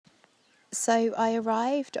So I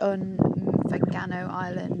arrived on Fangano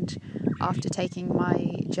Island after taking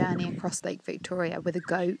my journey across Lake Victoria with a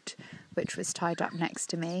goat, which was tied up next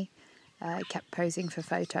to me. Kept posing for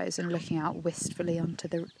photos and looking out wistfully onto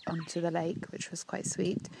the lake, which was quite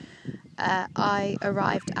sweet. I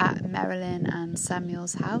arrived at Marilyn and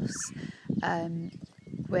Samuel's house,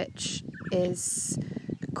 which is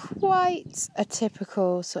quite a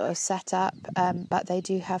typical sort of setup, but they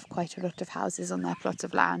do have quite a lot of houses on their plot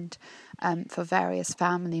of land for various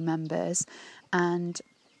family members. And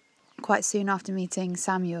quite soon after meeting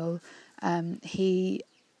Samuel, he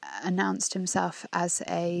announced himself as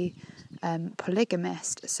a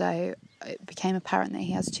polygamist, so it became apparent that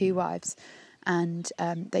he has 2 wives, and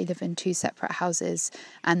they live in 2 separate houses,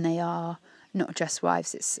 and they are not just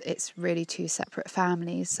wives, it's really 2 separate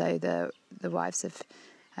families. So the wives have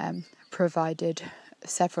provided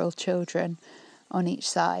several children on each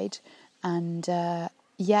side, and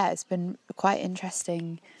it's been quite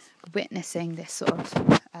interesting witnessing this sort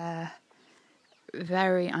of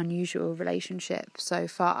very unusual relationship so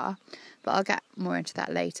far, but I'll get more into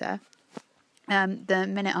that later. The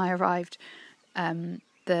minute I arrived,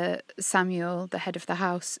 Samuel, the head of the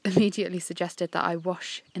house, immediately suggested that I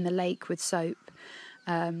wash in the lake with soap,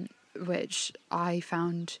 which I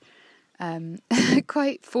found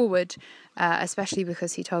quite forward, especially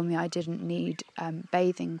because he told me I didn't need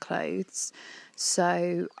bathing clothes.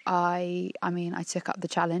 So I took up the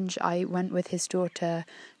challenge. I went with his daughter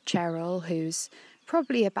Cheryl, who's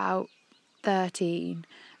probably about 13,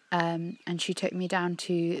 and she took me down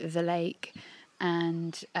to the lake,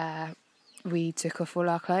 and we took off all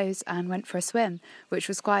our clothes and went for a swim, which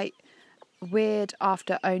was quite weird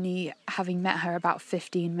after only having met her about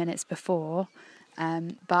 15 minutes before.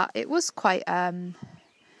 But it was quite a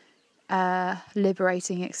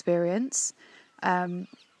liberating experience. I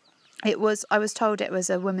was told it was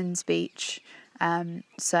a women's beach,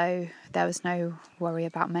 so there was no worry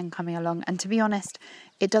about men coming along. And to be honest,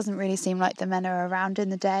 it doesn't really seem like the men are around in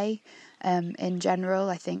the day. In general,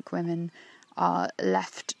 I think women are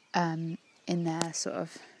left in their sort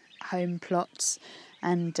of home plots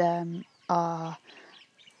and are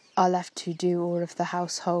left to do all of the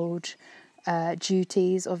household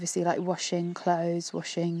duties, obviously, like washing clothes,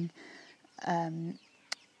 washing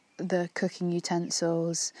the cooking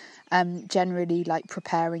utensils, generally like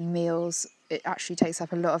preparing meals. It actually takes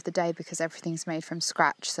up a lot of the day because everything's made from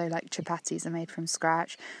scratch. So like chapatis are made from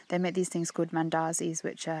scratch. They make these things called mandazis,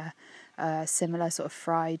 which are similar sort of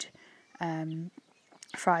fried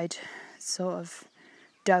sort of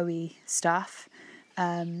doughy stuff,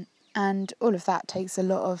 and all of that takes a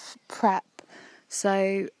lot of prep.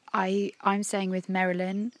 So I'm staying with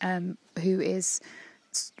Marilyn, who is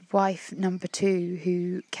wife number 2,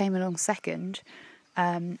 who came along second,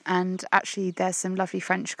 and actually there's some lovely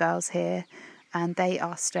French girls here, and they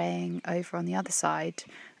are staying over on the other side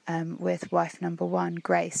with wife number 1,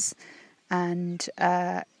 Grace. And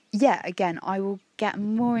again, I will get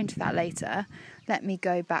more into that later. Let me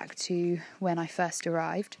go back to when I first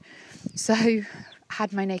arrived. So,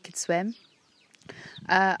 had my naked swim.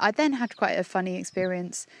 I then had quite a funny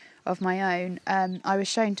experience of my own. I was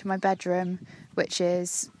shown to my bedroom, which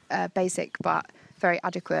is basic but very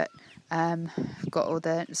adequate. Got all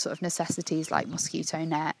the sort of necessities like mosquito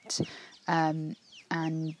net and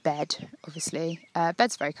bed, obviously.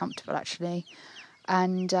 Bed's very comfortable, actually.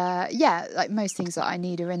 And like most things that I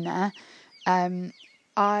need are in there.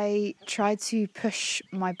 I tried to push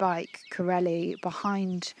my bike, Corelli,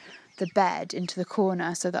 behind the bed into the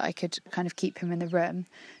corner so that I could kind of keep him in the room,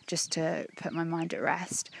 just to put my mind at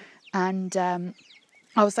rest. And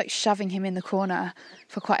I was like shoving him in the corner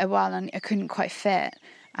for quite a while, and I couldn't quite fit.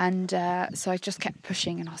 And so I just kept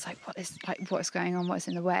pushing, and I was like, what is going on? What is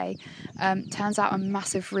in the way? Turns out a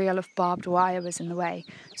massive reel of barbed wire was in the way.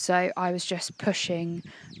 So I was just pushing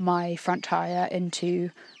my front tyre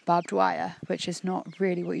into barbed wire, which is not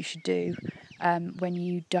really what you should do when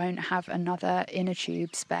you don't have another inner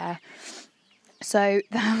tube spare. So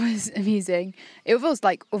that was amusing. It was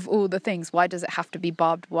like, of all the things, why does it have to be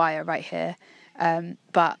barbed wire right here?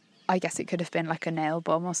 But I guess it could have been like a nail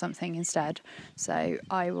bomb or something instead. So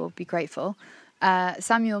I will be grateful.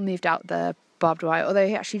 Samuel moved out the barbed wire, although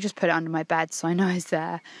he actually just put it under my bed, so I know it's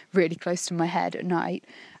there really close to my head at night.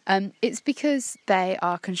 It's because they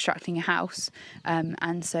are constructing a house,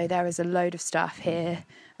 and so there is a load of stuff here,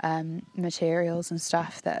 materials and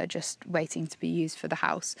stuff that are just waiting to be used for the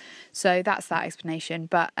house. So that's that explanation.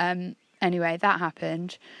 But anyway, that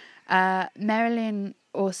happened. Marilyn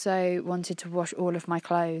also wanted to wash all of my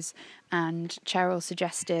clothes, and Cheryl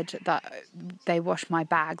suggested that they wash my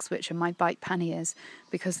bags, which are my bike panniers,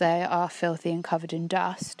 because they are filthy and covered in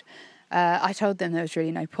dust. I told them there was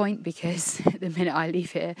really no point because the minute I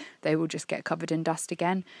leave here, they will just get covered in dust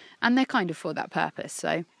again. And they're kind of for that purpose,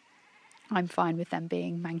 so I'm fine with them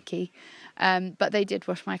being manky. But they did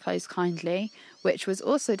wash my clothes kindly, which was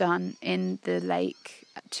also done in the lake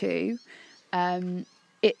too.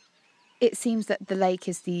 It seems that the lake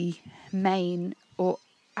is the main or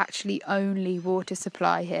actually only water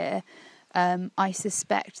supply here. I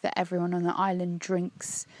suspect that everyone on the island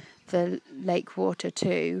drinks the lake water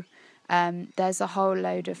too. There's a whole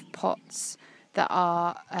load of pots that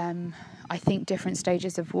are, I think, different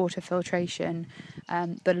stages of water filtration.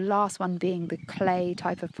 The last one being the clay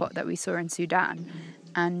type of pot that we saw in Sudan.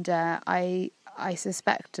 And I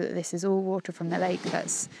suspect that this is all water from the lake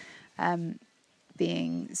that's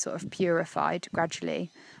being sort of purified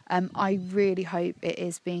gradually. I really hope it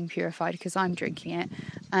is being purified because I'm drinking it.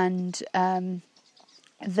 And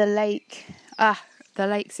the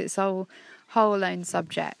lake's its whole own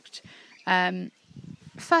subject.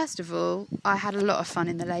 First of all, I had a lot of fun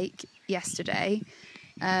in the lake yesterday.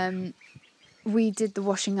 We did the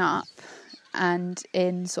washing up, and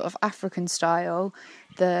in sort of African style,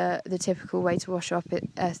 the typical way to wash up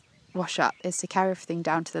is to carry everything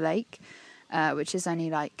down to the lake, which is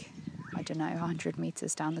only 100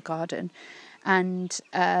 meters down the garden, and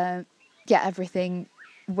get everything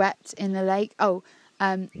wet in the lake.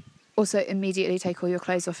 Also immediately take all your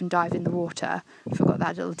clothes off and dive in the water. Forgot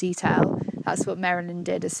that little detail. That's what Marilyn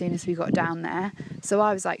did as soon as we got down there. So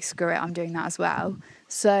I was like, screw it, I'm doing that as well.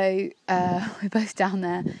 So we're both down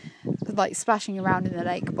there, splashing around in the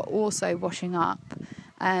lake, but also washing up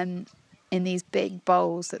in these big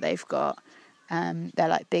bowls that they've got. They're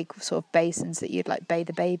like big sort of basins that you'd bathe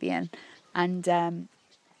a baby in. And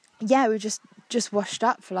we just washed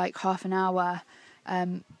up for half an hour,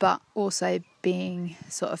 but also being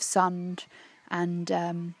sort of sunned and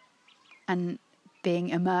being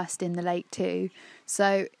immersed in the lake too.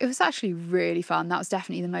 So it was actually really fun. That was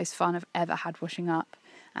definitely the most fun I've ever had washing up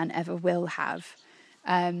and ever will have.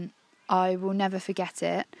 I will never forget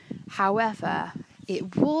it. However,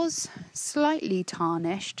 it was slightly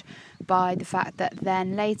tarnished by the fact that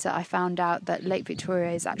then later I found out that Lake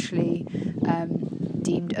Victoria is actually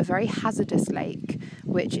deemed a very hazardous lake,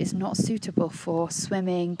 which is not suitable for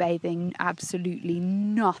swimming, bathing, absolutely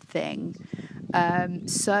nothing.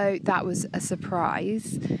 So that was a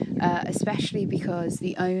surprise, especially because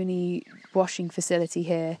the only washing facility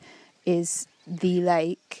here is the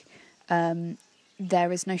lake.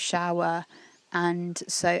 There is no shower, and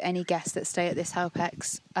so any guests that stay at this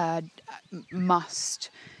Helpex must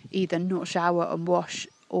either not shower and wash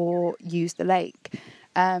or use the lake.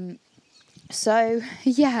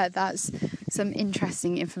 That's some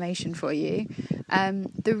interesting information for you.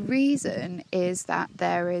 The reason is that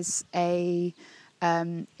there is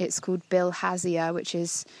it's called bilharzia, which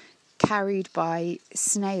is carried by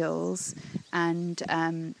snails and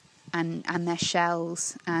their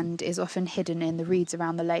shells, and is often hidden in the reeds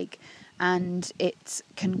around the lake. And it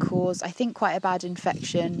can cause, I think, quite a bad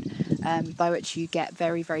infection, by which you get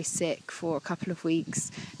very, very sick for a couple of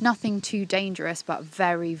weeks. Nothing too dangerous, but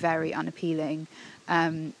very, very unappealing.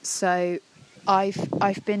 So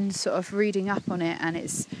I've been sort of reading up on it, and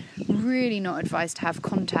it's really not advised to have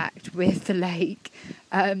contact with the lake.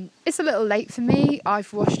 It's a little late for me.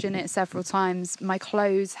 I've washed in it several times. My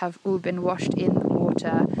clothes have all been washed in the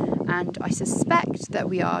water, and I suspect that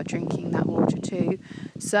we are drinking that water too.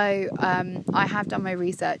 So I have done my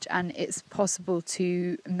research, and it's possible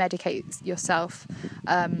to medicate yourself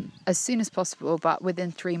as soon as possible, but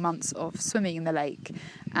within 3 months of swimming in the lake.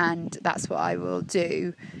 And that's what I will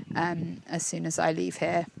do as soon as I leave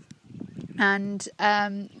here. And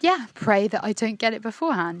pray that I don't get it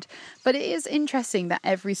beforehand. But it is interesting that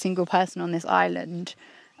every single person on this island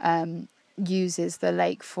uses the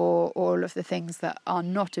lake for all of the things that are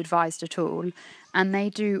not advised at all, and they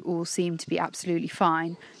do all seem to be absolutely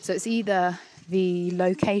fine. So it's either the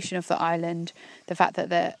location of the island, the fact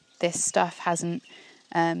that this stuff hasn't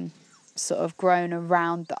sort of grown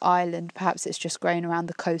around the island, perhaps it's just grown around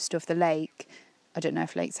the coast of the lake. I don't know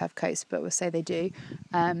if lakes have coasts, but we'll say they do.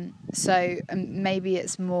 So maybe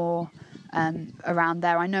it's more around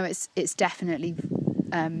there. I know it's definitely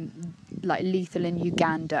lethal in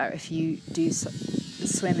Uganda. If you do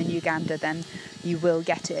swim in Uganda, then you will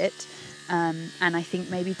get it. And I think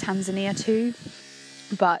maybe Tanzania too.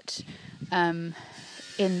 But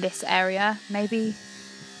in this area, maybe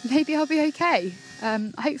I'll be okay.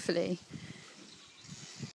 Hopefully.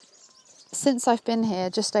 Since I've been here,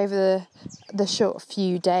 just over the short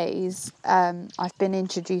few days, I've been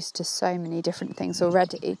introduced to so many different things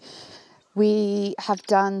already. We have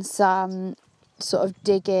done some sort of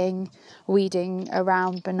weeding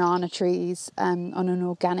around banana trees on an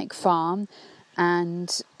organic farm,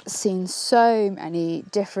 and seen so many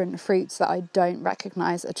different fruits that I don't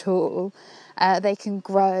recognise at all. They can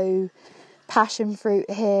grow passion fruit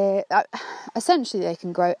here. Essentially, they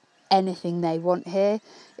can grow anything they want here.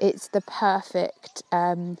 It's the perfect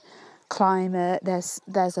climate.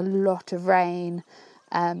 There's a lot of rain,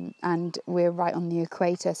 and we're right on the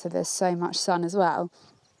equator, so there's so much sun as well.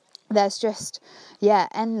 There's just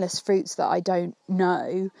endless fruits that I don't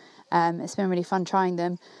know. It's been really fun trying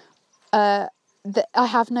them. I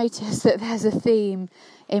have noticed that there's a theme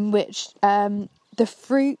in which the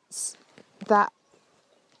fruits that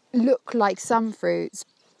look like some fruits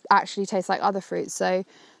actually taste like other fruits. So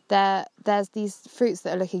there's these fruits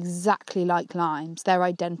that look exactly like limes. They're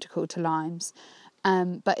identical to limes.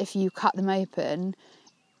 But if you cut them open,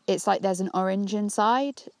 it's like there's an orange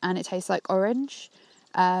inside and it tastes like orange.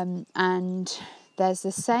 And there's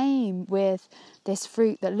the same with this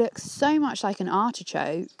fruit that looks so much like an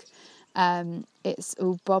artichoke. It's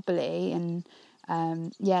all bobbly and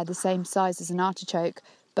the same size as an artichoke,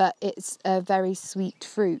 but it's a very sweet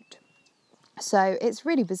fruit. So it's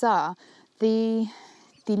really bizarre. The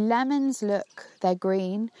lemons they're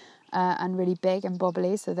green and really big and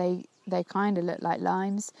bobbly, so they kind of look like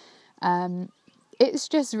limes. It's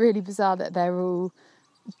just really bizarre that they're all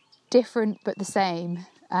different but the same.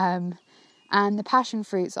 And the passion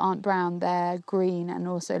fruits aren't brown, they're green and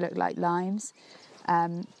also look like limes.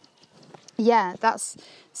 That's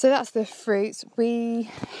the fruits. We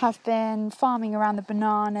have been farming around the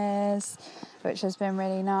bananas, which has been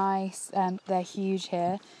really nice. They're huge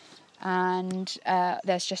here, and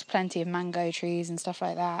there's just plenty of mango trees and stuff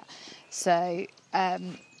like that. So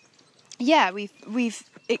we've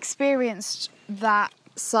experienced that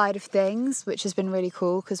side of things, which has been really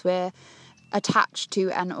cool because we're attached to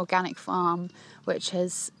an organic farm, which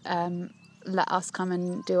has let us come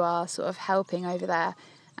and do our sort of helping over there,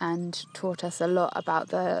 and taught us a lot about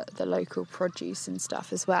the local produce and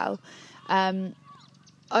stuff as well.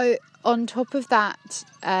 On top of that,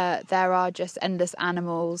 there are just endless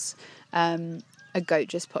animals. A goat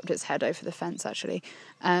just popped its head over the fence, actually.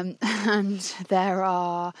 And there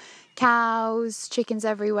are cows, chickens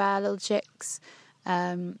everywhere, little chicks,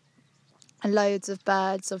 loads of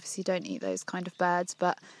birds. Obviously don't eat those kind of birds,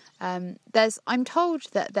 but I'm told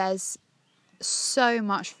that there's so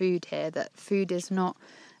much food here that food is not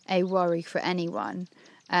a worry for anyone.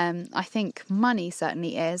 I think money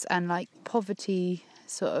certainly is, and like poverty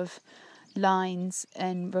sort of lines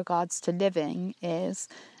in regards to living is,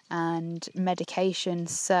 and medication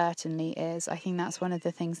certainly is. I think that's one of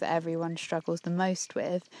the things that everyone struggles the most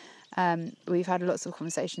with. We've had lots of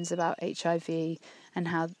conversations about HIV and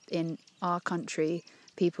how in our country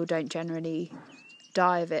people don't generally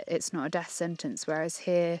die of it. It's not a death sentence, whereas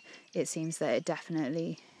here it seems that it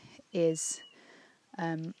definitely is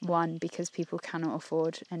one, because people cannot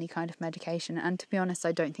afford any kind of medication, and to be honest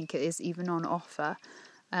I don't think it is even on offer,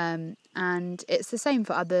 and it's the same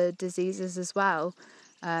for other diseases as well.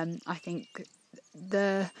 I think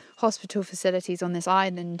the hospital facilities on this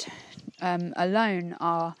island alone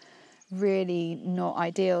are really not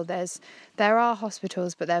ideal. There are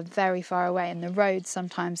hospitals, but they're very far away, and the road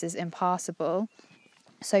sometimes is impassable,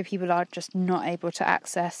 so people are just not able to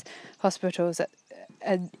access hospitals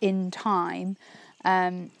in time.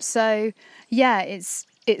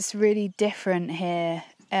 It's really different here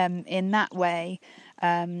in that way.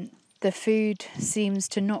 The food seems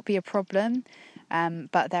to not be a problem,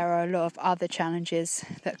 but there are a lot of other challenges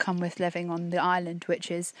that come with living on the island,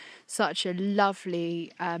 which is such a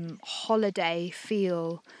lovely holiday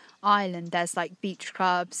feel island. There's like beach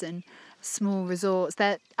clubs and small resorts.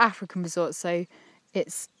 They're African resorts, so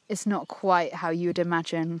it's not quite how you would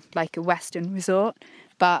imagine like a Western resort,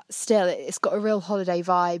 but still it's got a real holiday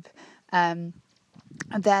vibe.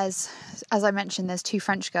 There's, as I mentioned, there's 2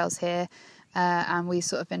 French girls here, and we've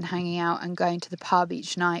sort of been hanging out and going to the pub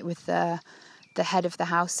each night with the head of the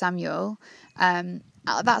house, Samuel.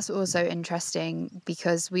 That's also interesting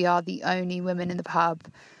because we are the only women in the pub.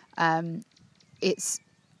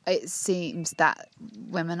 It seems that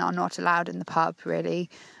women are not allowed in the pub, really.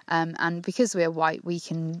 And because we're white, we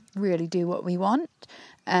can really do what we want.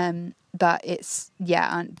 But it's,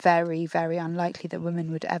 very, very unlikely that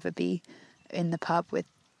women would ever be in the pub with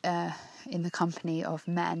in the company of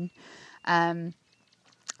men. And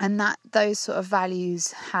that those sort of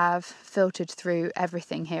values have filtered through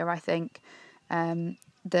everything here, I think.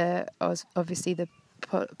 Obviously the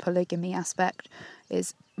polygamy aspect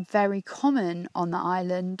is very common on the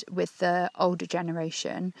island with the older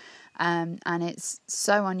generation, and it's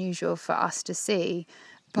so unusual for us to see.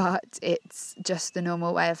 but it's just the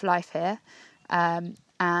normal way of life here.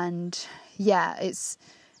 And yeah, it's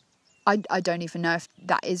I don't even know if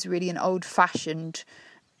that is really an old-fashioned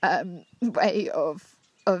way of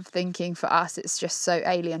thinking for us. It's just so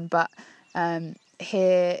alien. But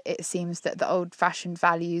here it seems that the old-fashioned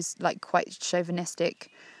values, like quite chauvinistic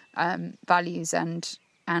values, and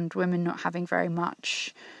women not having very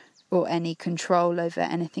much or any control over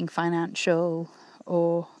anything financial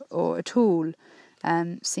or at all,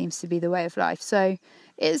 seems to be the way of life. So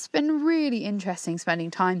it's been really interesting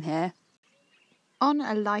spending time here. On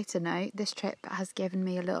a lighter note, this trip has given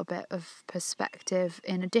me a little bit of perspective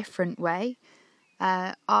in a different way.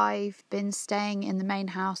 I've been staying in the main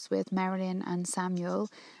house with Marilyn and Samuel,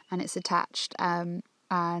 and it's attached, and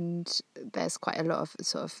there's quite a lot of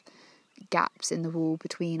sort of gaps in the wall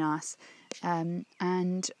between us.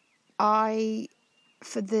 And I,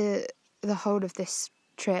 for the whole of this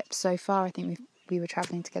trip so far, I think we were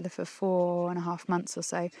travelling together for 4.5 months or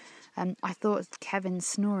so. I thought Kevin's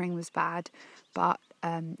snoring was bad, but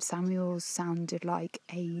Samuel's sounded like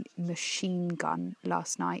a machine gun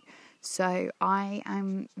last night. So I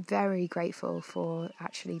am very grateful for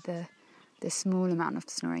actually the small amount of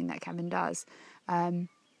snoring that Kevin does. I'm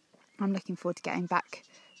looking forward to getting back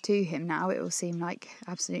to him now. It will seem like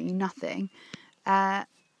absolutely nothing.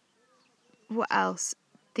 What else?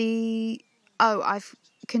 I've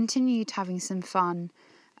continued having some fun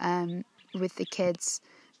with the kids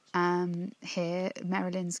here.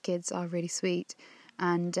 Marilyn's kids are really sweet,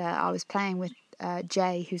 and I was playing with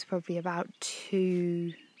Jay, who's probably about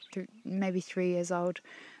 2, maybe 3 years old.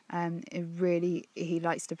 He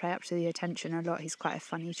likes to play up to the attention a lot. He's quite a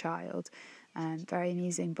funny child, very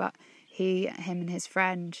amusing. But him and his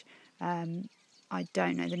friend, I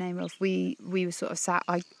don't know the name of. We were sort of sat.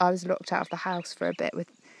 I was locked out of the house for a bit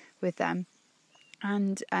with them,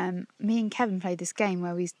 and me and Kevin played this game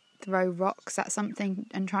where we throw rocks at something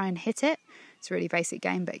and try and hit it. It's a really basic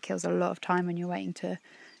game, but it kills a lot of time when you're waiting to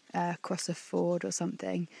cross a ford or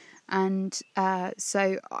something. And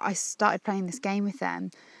so I started playing this game with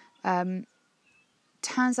them.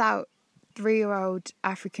 Turns out 3-year-old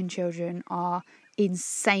African children are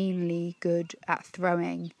insanely good at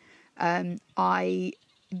throwing. I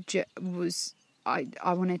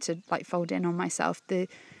wanted to like fold in on myself. The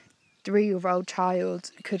 3-year-old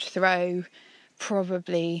child could throw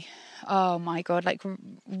probably, oh my god, like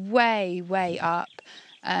way up.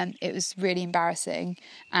 It was really embarrassing,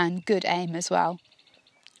 and good aim as well.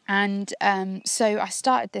 And so I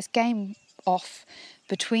started this game off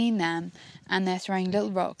between them, and they're throwing little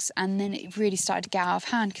rocks, and then it really started to get out of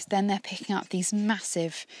hand, because then they're picking up these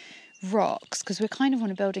massive rocks, because we're kind of on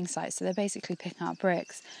a building site, so they're basically picking up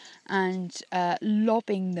bricks and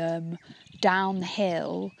lobbing them down the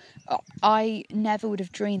hill. I never would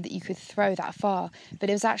have dreamed that you could throw that far, but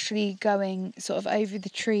it was actually going sort of over the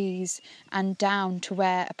trees and down to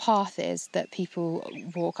where a path is that people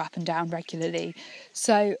walk up and down regularly.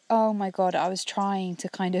 So, oh my god, I was trying to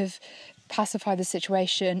kind of pacify the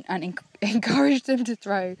situation and encourage them to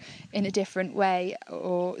throw in a different way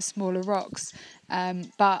or smaller rocks,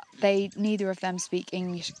 but neither of them speak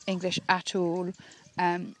English at all,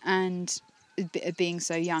 and being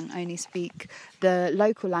so young only speak the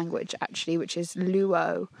local language actually, which is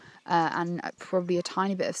Luo, and probably a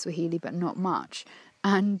tiny bit of Swahili, but not much.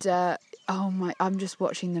 And I'm just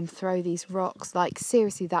watching them throw these rocks, like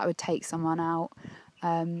seriously that would take someone out.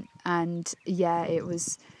 And yeah, it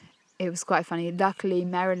was quite funny. Luckily,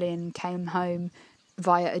 Marilyn came home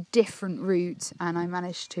via a different route, and I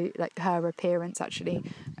managed to, like, her appearance actually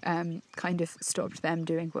kind of stopped them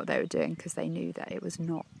doing what they were doing, because they knew that it was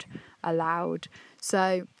not allowed.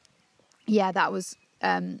 So yeah, that was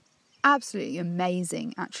absolutely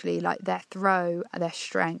amazing actually. Like, their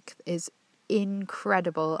strength is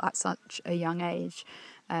incredible at such a young age.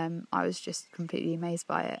 I was just completely amazed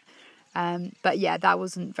by it. But yeah, that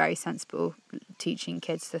wasn't very sensible, teaching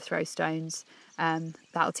kids to throw stones.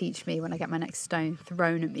 That'll teach me when I get my next stone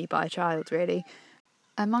thrown at me by a child, really.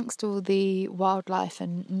 Amongst all the wildlife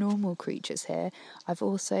and normal creatures here, I've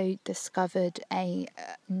also discovered a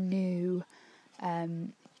new animal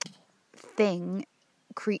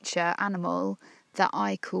that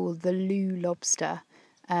I call the loo lobster,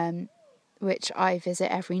 which I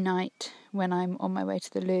visit every night when I'm on my way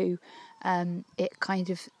to the loo. It kind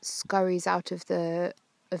of scurries out of the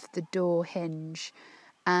door hinge,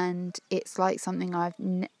 and it's like something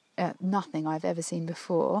nothing I've ever seen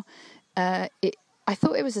before. I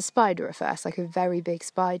thought it was a spider at first, like a very big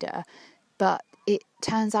spider, but it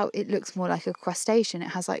turns out it looks more like a crustacean. It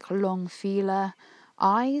has like long feeler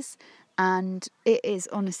eyes, and it is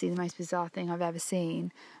honestly the most bizarre thing I've ever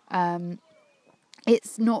seen.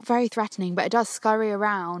 it's not very threatening, but it does scurry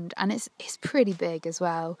around, and it's pretty big as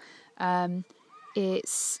well.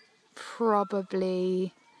 It's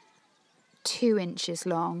probably 2 inches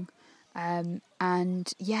long.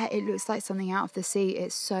 And yeah, it looks like something out of the sea.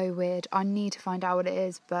 It's so weird. I need to find out what it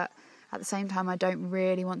is, but at the same time I don't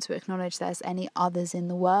really want to acknowledge there's any others in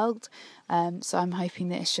the world. So I'm hoping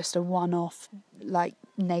that it's just a one-off, like,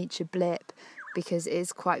 nature blip, because it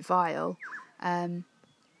is quite vile.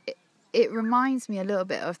 It reminds me a little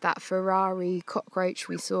bit of that Ferrari cockroach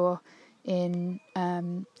we saw in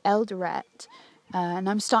Eldoret. And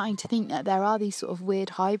I'm starting to think that there are these sort of weird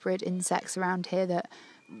hybrid insects around here that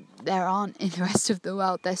there aren't in the rest of the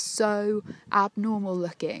world. They're so abnormal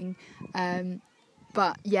looking.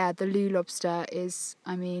 But yeah, the Loo lobster is,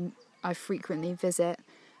 I mean, I frequently visit.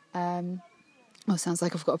 Well, sounds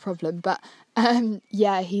like I've got a problem, but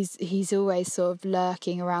yeah, he's always sort of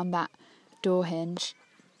lurking around that door hinge.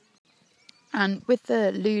 And with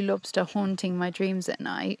the Loo lobster haunting my dreams at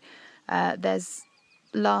night,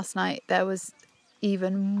 last night there was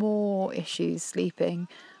even more issues sleeping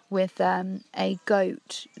with a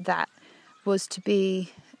goat that was to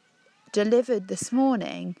be delivered this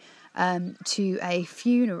morning to a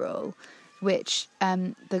funeral, which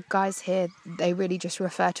the guys here, they really just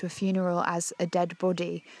refer to a funeral as a dead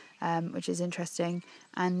body, which is interesting.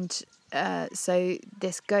 And so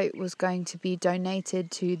this goat was going to be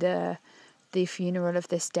donated to the funeral of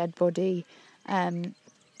this dead body, and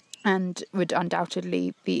would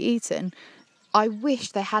undoubtedly be eaten. I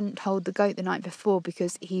wish they hadn't told the goat the night before,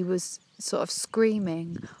 because he was sort of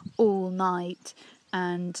screaming all night,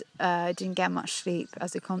 and didn't get much sleep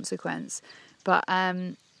as a consequence. But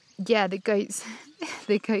yeah, the goats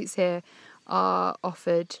here are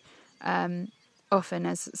offered often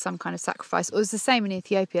as some kind of sacrifice. It was the same in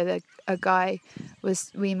Ethiopia. A guy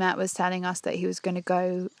we met was telling us that he was going to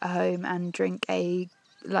go home and drink a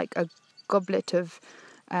goblet of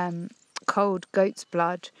cold goat's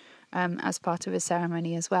blood as part of a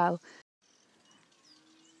ceremony as well.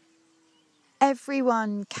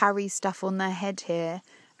 Everyone carries stuff on their head here,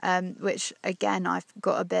 which again I've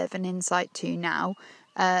got a bit of an insight to now.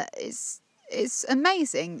 It's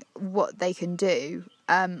amazing what they can do.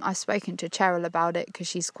 I've spoken to Cheryl about it because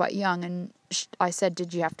she's quite young, and I said,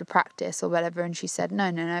 did you have to practice or whatever? And she said,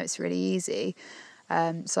 no, it's really easy.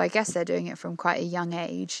 So I guess they're doing it from quite a young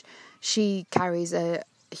age. She carries a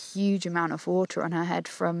huge amount of water on her head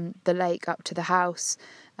from the lake up to the house.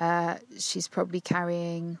 She's probably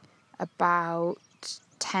carrying about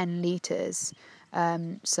 10 litres.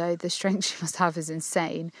 So the strength she must have is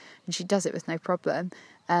insane, and she does it with no problem.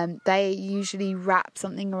 They usually wrap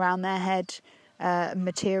something around their head,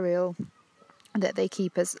 material that they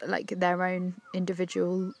keep as like their own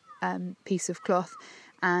individual piece of cloth,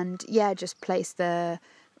 and yeah, just place the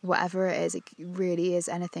whatever it is. It really is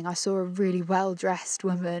anything. I saw a really well-dressed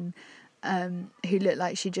woman who looked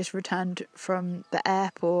like she just returned from the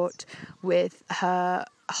airport with her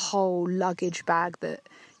whole luggage bag that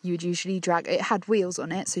you would usually drag. It had wheels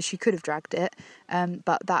on it, so she could have dragged it,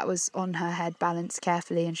 but that was on her head, balanced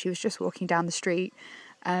carefully, and she was just walking down the street.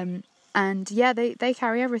 And yeah, they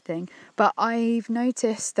carry everything. But I've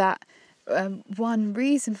noticed that one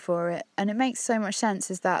reason for it, and it makes so much sense,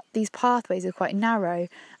 is that these pathways are quite narrow,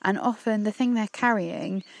 and often the thing they're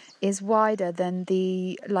carrying is wider than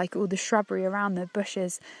all the shrubbery around the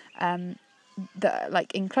bushes that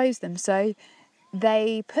enclose them. So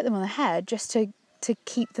they put them on the head just to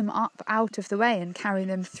keep them up out of the way and carry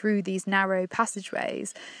them through these narrow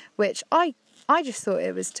passageways, which I just thought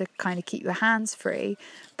it was to kind of keep your hands free,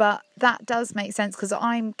 but that does make sense because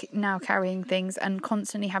I'm now carrying things and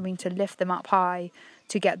constantly having to lift them up high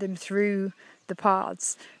to get them through the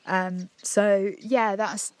paths. So yeah,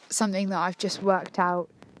 that's something that I've just worked out.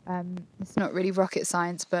 It's not really rocket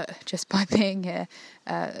science, but just by being here,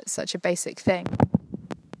 such a basic thing.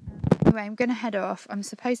 Anyway, I'm going to head off. I'm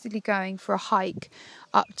supposedly going for a hike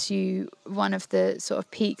up to one of the sort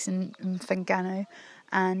of peaks in Mfangano,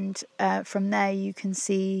 and from there you can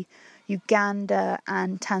see Uganda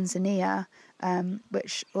and Tanzania,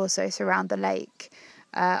 which also surround the lake.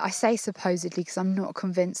 I say supposedly because I'm not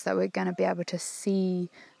convinced that we're going to be able to see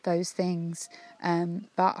those things,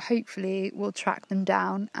 but hopefully we'll track them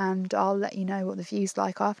down and I'll let you know what the view's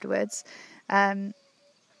like afterwards.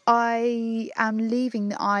 I am leaving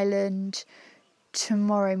the island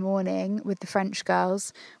tomorrow morning with the French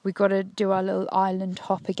girls. We've got to do our little island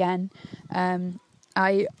hop again.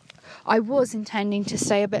 I was intending to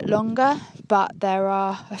stay a bit longer, but there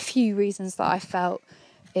are a few reasons that I felt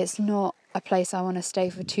it's not a place I want to stay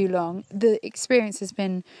for too long. The experience has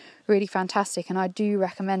been really fantastic and I do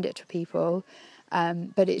recommend it to people.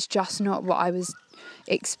 but it's just not what I was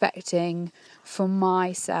expecting for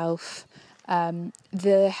myself.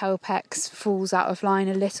 The Help-X falls out of line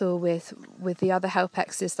a little with the other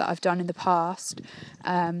Help-X's that I've done in the past,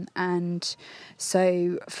 and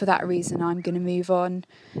so for that reason I'm going to move on.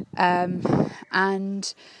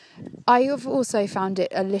 And I have also found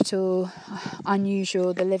it a little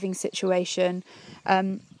unusual, the living situation.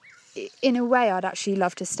 In a way, I'd actually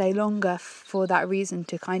love to stay longer for that reason,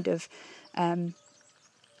 to kind of,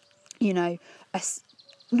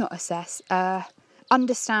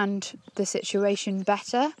 understand the situation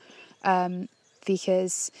better,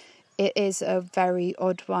 because it is a very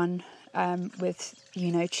odd one, with,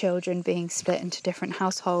 children being split into different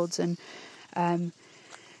households and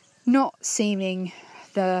not seeming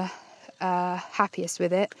the happiest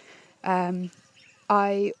with it.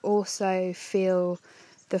 I also feel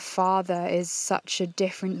the father is such a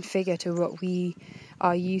different figure to what we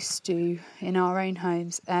are used to in our own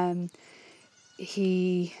homes.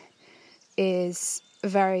 He is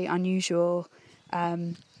very unusual,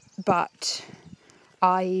 but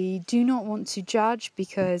I do not want to judge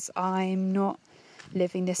because I'm not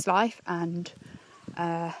living this life, and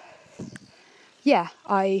I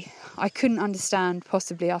couldn't understand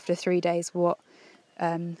possibly after 3 days what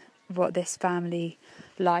this family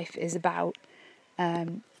life is about,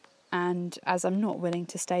 and as I'm not willing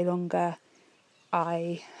to stay longer,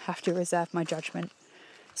 I have to reserve my judgment.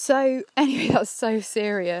 So anyway, that's so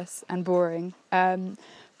serious and boring,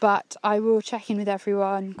 but I will check in with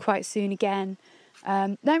everyone quite soon again.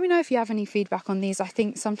 Let me know if you have any feedback on these. I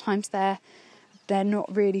think sometimes they're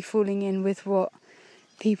not really falling in with what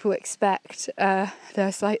people expect.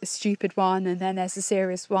 There's like a stupid one, and then there's a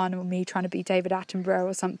serious one, or me trying to be David Attenborough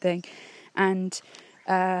or something. And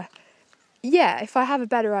if I have a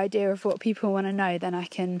better idea of what people want to know, then I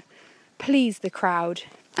can please the crowd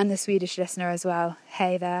and the Swedish listener as well.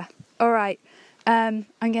 Hey there. All right, I'm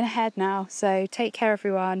going to head now, so take care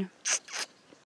everyone.